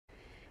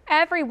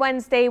Every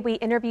Wednesday, we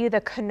interview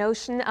the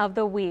Kenoshan of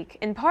the Week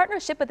in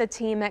partnership with the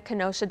team at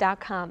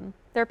Kenosha.com.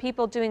 There are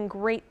people doing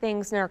great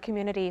things in our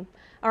community.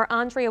 Our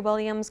Andrea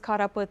Williams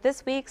caught up with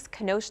this week's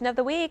Kenoshan of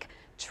the Week,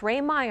 Trey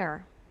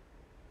Meier.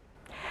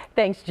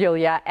 Thanks,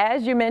 Julia.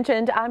 As you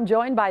mentioned, I'm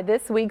joined by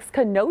this week's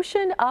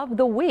Kenoshan of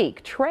the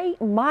Week, Trey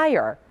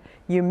Meier.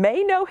 You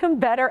may know him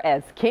better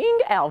as King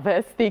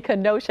Elvis, the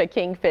Kenosha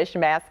Kingfish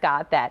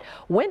mascot that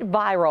went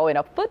viral in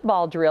a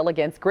football drill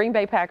against Green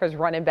Bay Packers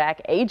running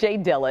back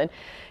AJ Dillion.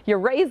 You're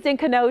raised in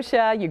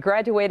Kenosha, you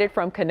graduated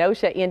from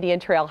Kenosha Indian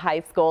Trail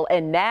High School,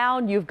 and now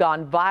you've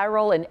gone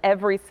viral in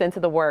every sense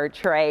of the word,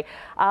 Trey.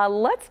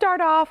 Let's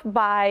start off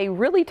by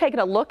really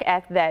taking a look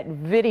at that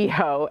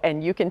video,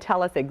 and you can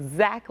tell us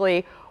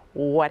exactly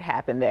what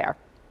happened there.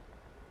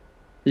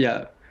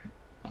 Yeah.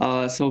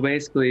 So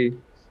basically,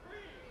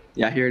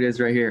 yeah, here it is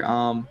right here.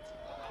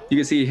 You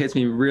can see he hits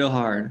me real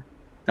hard.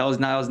 That was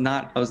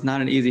not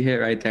an easy hit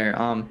right there.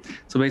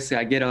 So basically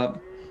I get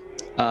up,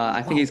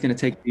 I think he's gonna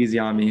take it easy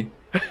on me.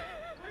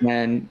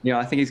 And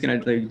I think he's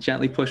gonna like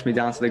gently push me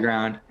down to the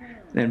ground.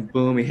 Then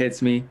boom, he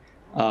hits me.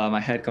 My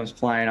head comes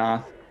flying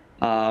off.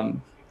 I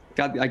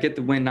get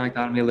the wind knocked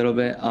out of me a little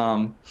bit.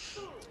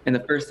 And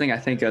the first thing I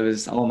think of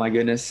is, oh my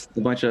goodness,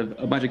 a bunch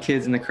of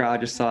kids in the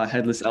crowd just saw a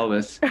headless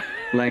Elvis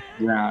laying on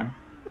the ground.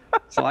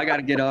 So I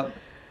gotta get up.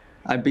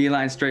 I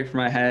beeline straight for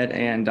my head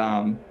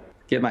and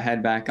get my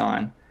head back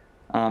on.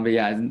 But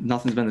yeah,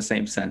 nothing's been the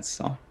same since.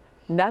 So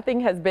nothing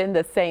has been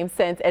the same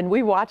since, and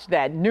we watched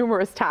that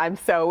numerous times,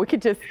 so we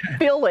could just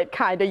feel it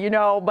kind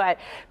of, but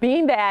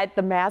being that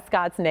the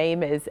mascot's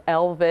name is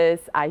Elvis,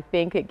 I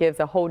think it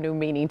gives a whole new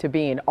meaning to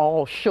being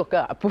all shook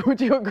up.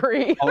 Would you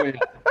agree? Oh yeah.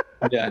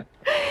 Yeah.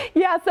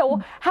 Yeah,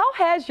 so how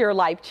has your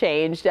life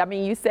changed? I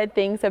mean, you said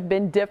things have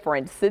been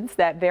different since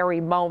that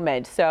very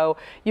moment. So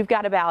you've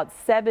got about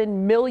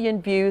 7 million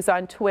views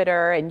on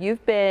Twitter, and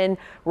you've been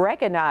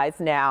recognized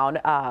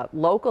now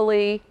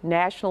locally,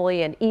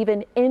 nationally, and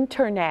even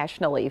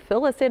internationally.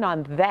 Fill us in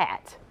on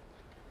that.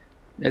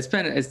 It's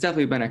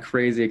definitely been a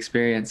crazy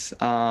experience.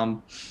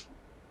 So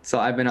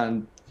I've been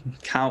on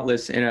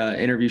countless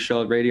interview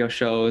shows, radio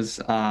shows,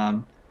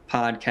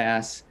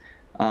 podcasts,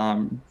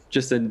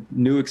 just a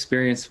new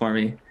experience for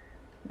me.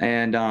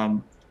 And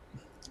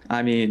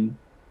I mean,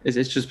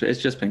 it's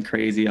just been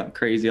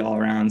crazy all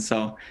around.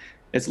 So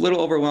it's a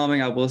little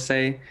overwhelming, I will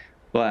say,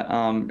 but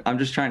I'm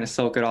just trying to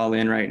soak it all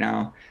in right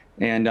now.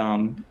 And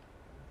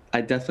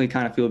I definitely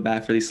kind of feel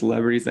bad for these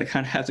celebrities that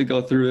kind of have to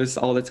go through this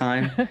all the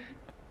time.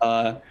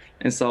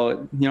 And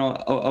so,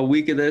 a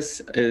week of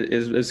this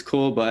is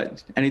cool,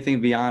 but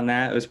anything beyond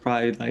that was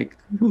probably like,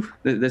 whew,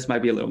 this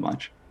might be a little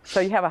much. So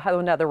you have a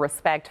whole nother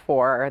respect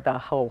for the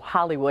whole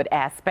Hollywood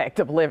aspect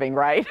of living,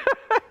 right?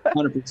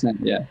 100%,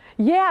 yeah.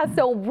 Yeah,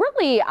 so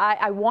really,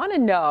 I want to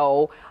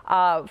know,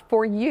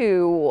 for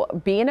you,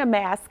 being a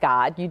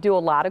mascot, you do a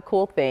lot of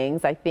cool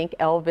things. I think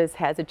Elvis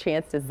has a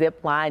chance to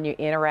zip line. You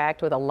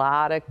interact with a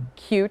lot of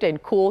cute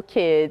and cool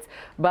kids.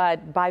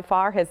 But by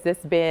far, has this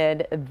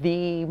been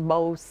the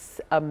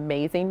most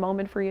amazing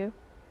moment for you?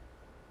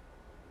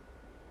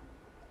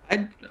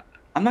 I'm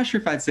not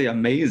sure if I'd say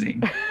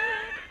amazing.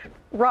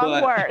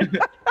 Wrong word.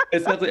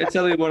 it's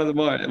definitely one of the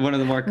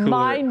more cool,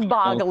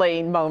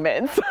 mind-boggling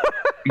moments.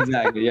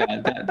 Exactly.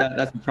 Yeah,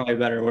 that's probably a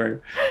better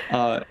word.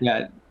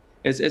 Yeah,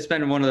 it's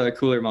been one of the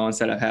cooler moments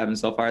that I've had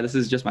so far. This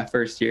is just my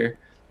first year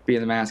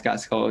being the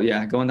mascot, so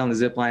yeah, going down the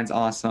zip line's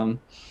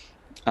awesome.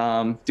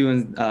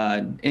 Doing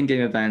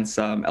in-game events.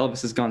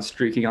 Elvis has gone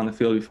streaking on the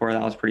field before.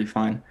 That was pretty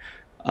fun.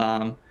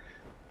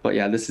 But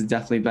yeah, this has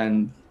definitely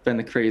been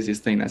the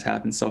craziest thing that's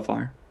happened so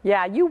far.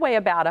 Yeah, you weigh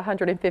about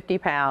 150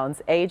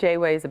 pounds.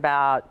 AJ weighs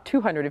about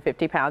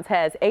 250 pounds.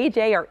 Has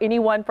AJ or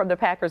anyone from the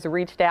Packers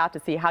reached out to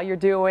see how you're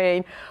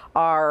doing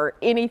or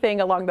anything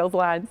along those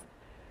lines?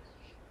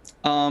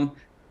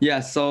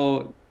 Yeah,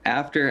 so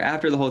after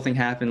the whole thing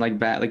happened, like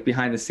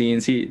behind the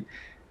scenes, he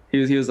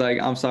was like,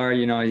 I'm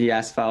sorry, he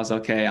asked if I was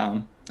okay.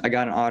 I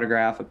got an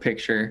autograph, a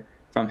picture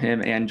from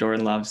him and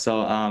Jordan Love.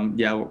 So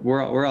yeah,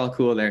 we're all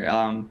cool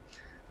there.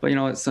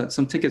 But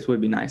some tickets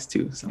would be nice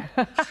too. So.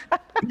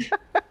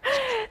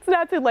 It's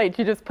not too late.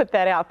 You just put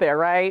that out there,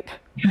 right?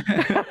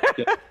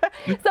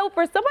 So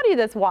for somebody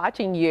that's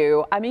watching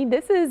you, I mean,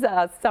 this is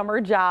a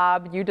summer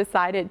job. You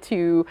decided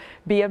to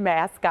be a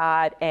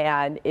mascot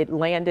and it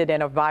landed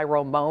in a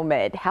viral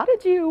moment. How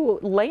did you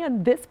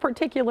land this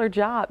particular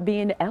job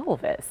being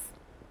Elvis?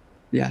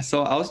 Yeah,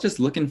 so I was just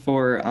looking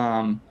for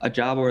a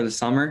job over the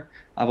summer.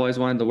 I've always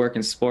wanted to work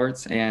in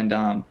sports, and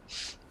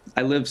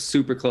I live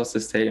super close to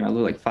the stadium. I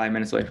live like 5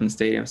 minutes away from the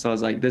stadium. So I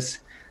was like, this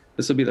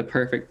will be the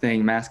perfect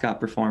thing, mascot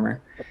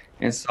performer.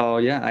 And so,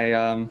 yeah,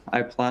 I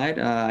applied,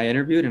 I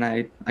interviewed, and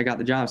I got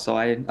the job. So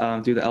I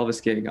do the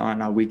Elvis gig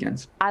on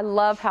weekends. I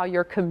love how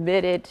you're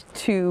committed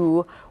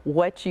to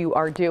what you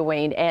are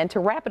doing. And to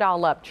wrap it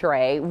all up,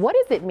 Trey, what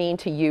does it mean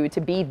to you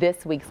to be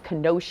this week's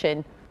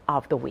Kenoshan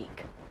of the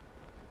Week?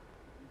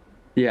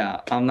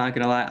 Yeah, I'm not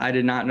going to lie. I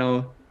did not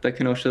know that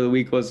Kenosha of the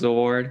Week was the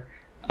award.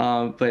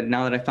 But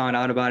now that I found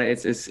out about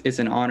it, it's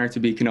an honor to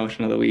be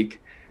Kenoshan of the Week.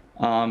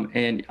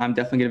 And I'm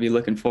definitely going to be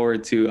looking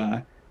forward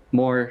to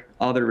more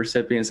other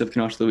recipients of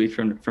Kenosha of the Week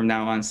from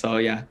now on. So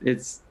yeah,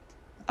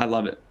 I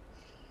love it.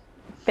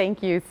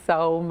 Thank you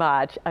so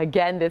much.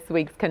 Again, this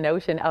week's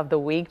Kenoshan of the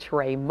Week,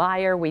 Trey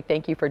Meier. We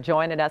thank you for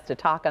joining us to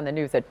talk on the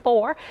news at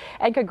 4.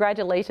 And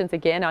congratulations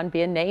again on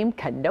being named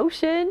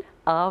Kenoshan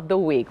of the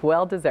Week.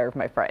 Well deserved,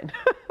 my friend.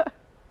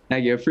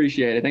 Thank you.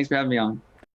 Appreciate it. Thanks for having me on.